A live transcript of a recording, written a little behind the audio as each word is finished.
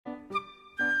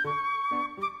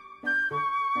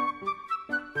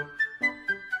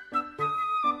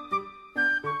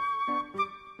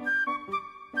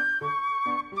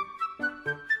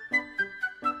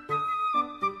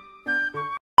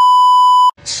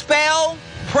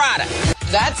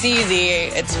That's easy.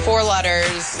 It's 4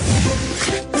 letters.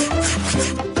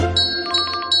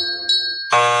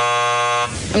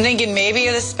 I'm thinking maybe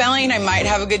of the spelling, I might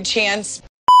have a good chance.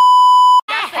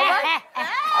 All right.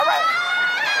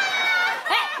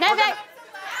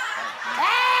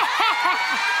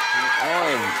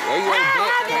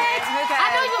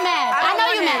 I know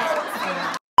you're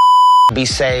mad. Be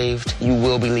saved, you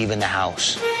will be leaving the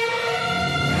house.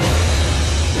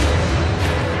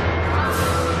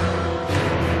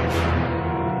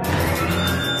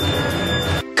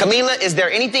 Camila, is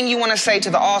there anything you want to say to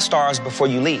the All-Stars before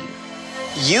you leave?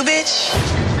 You, bitch,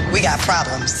 we got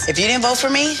problems. If you didn't vote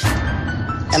for me,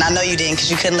 and I know you didn't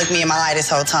because you couldn't look me in my eye this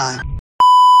whole time.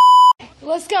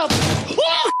 Let's go.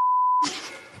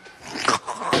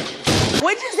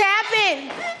 What just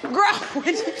happened? Girl,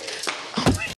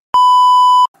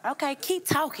 Okay, keep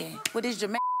talking with this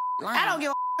dramatic line. I don't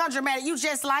give a I'm dramatic. You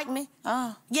just like me.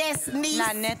 Yes, niece.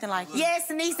 Not nothing like you. Yes,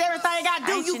 niece. Everything I got to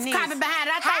do, you copy behind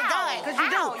it. I thank God, because you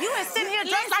do. You been sitting here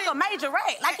dressed like a major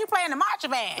rat, like you playing the marching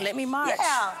band. Let me march.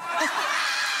 Yeah.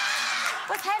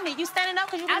 What's happening? You standing up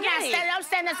because you can I'm not standing. I'm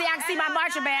standing up so y'all can see my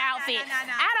marching band outfit.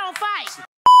 I don't fight.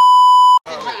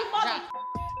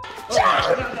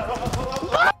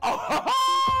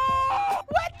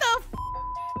 What the f?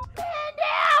 Man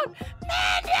down!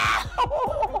 Man down!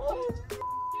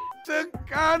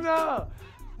 Chicana!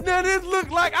 Now this look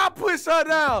like I push her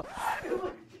down.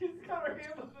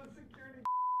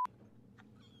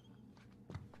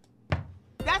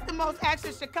 That's the most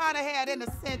action Chicana had in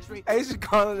a century. Hey,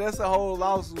 Chicana, that's a whole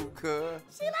lawsuit, cuz.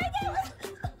 She like it.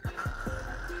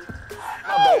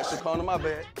 My bad, Chicana, my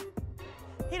bad.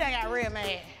 He done got real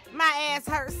mad. My ass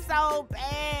hurt so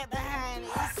bad behind it.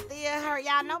 It still hurt.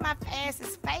 Y'all know my ass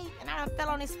is fake, and I done fell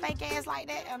on this fake ass like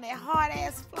that, on that hard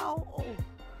ass floor. Ooh.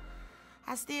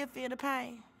 I still feel the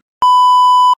pain.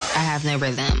 I have no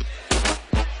rhythm.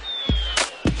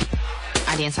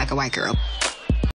 I dance like a white girl.